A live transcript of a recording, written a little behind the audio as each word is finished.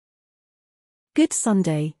Good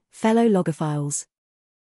Sunday, fellow logophiles.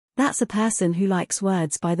 That's a person who likes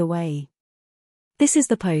words, by the way. This is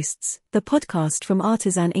The Posts, the podcast from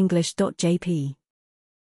artisanenglish.jp.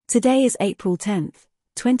 Today is April 10th,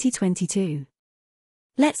 2022.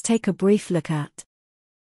 Let's take a brief look at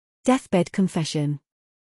Deathbed Confession.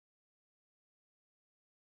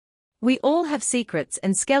 We all have secrets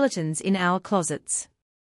and skeletons in our closets.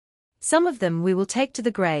 Some of them we will take to the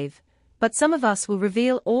grave, but some of us will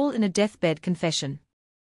reveal all in a deathbed confession.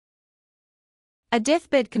 A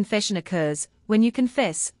deathbed confession occurs when you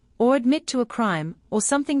confess or admit to a crime or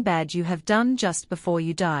something bad you have done just before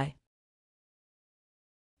you die.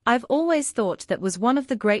 I've always thought that was one of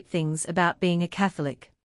the great things about being a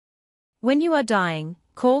Catholic. When you are dying,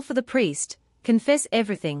 call for the priest, confess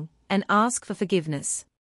everything, and ask for forgiveness.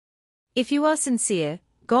 If you are sincere,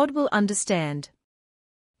 God will understand.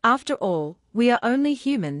 After all, we are only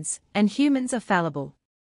humans, and humans are fallible.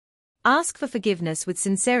 Ask for forgiveness with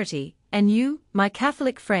sincerity, and you, my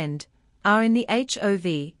Catholic friend, are in the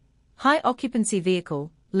HOV, high occupancy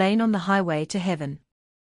vehicle, lane on the highway to heaven.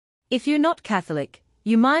 If you're not Catholic,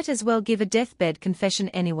 you might as well give a deathbed confession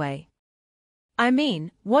anyway. I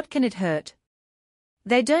mean, what can it hurt?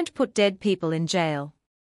 They don't put dead people in jail.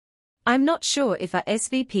 I'm not sure if our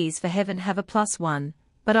SVPs for heaven have a +1,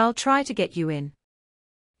 but I'll try to get you in.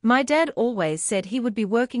 My dad always said he would be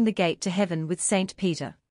working the gate to heaven with St.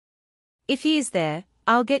 Peter. If he is there,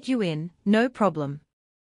 I'll get you in, no problem.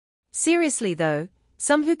 Seriously though,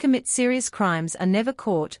 some who commit serious crimes are never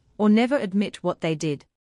caught, or never admit what they did.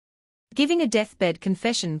 Giving a deathbed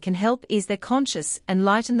confession can help ease their conscience and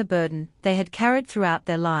lighten the burden they had carried throughout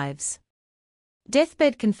their lives.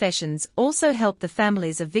 Deathbed confessions also help the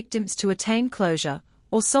families of victims to attain closure,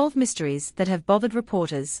 or solve mysteries that have bothered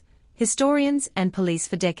reporters, historians and police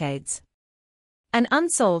for decades. An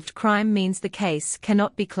unsolved crime means the case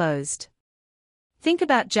cannot be closed. Think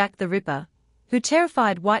about Jack the Ripper, who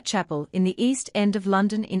terrified Whitechapel in the East End of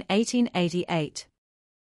London in 1888.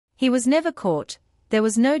 He was never caught, there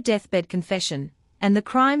was no deathbed confession, and the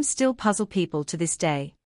crimes still puzzle people to this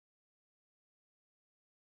day.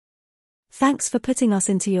 Thanks for putting us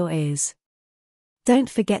into your ears. Don't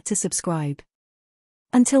forget to subscribe.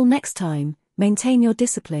 Until next time, maintain your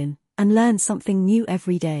discipline and learn something new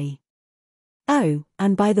every day. Oh,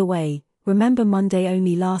 and by the way, remember Monday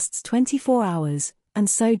only lasts 24 hours, and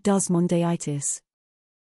so does Monday'itis.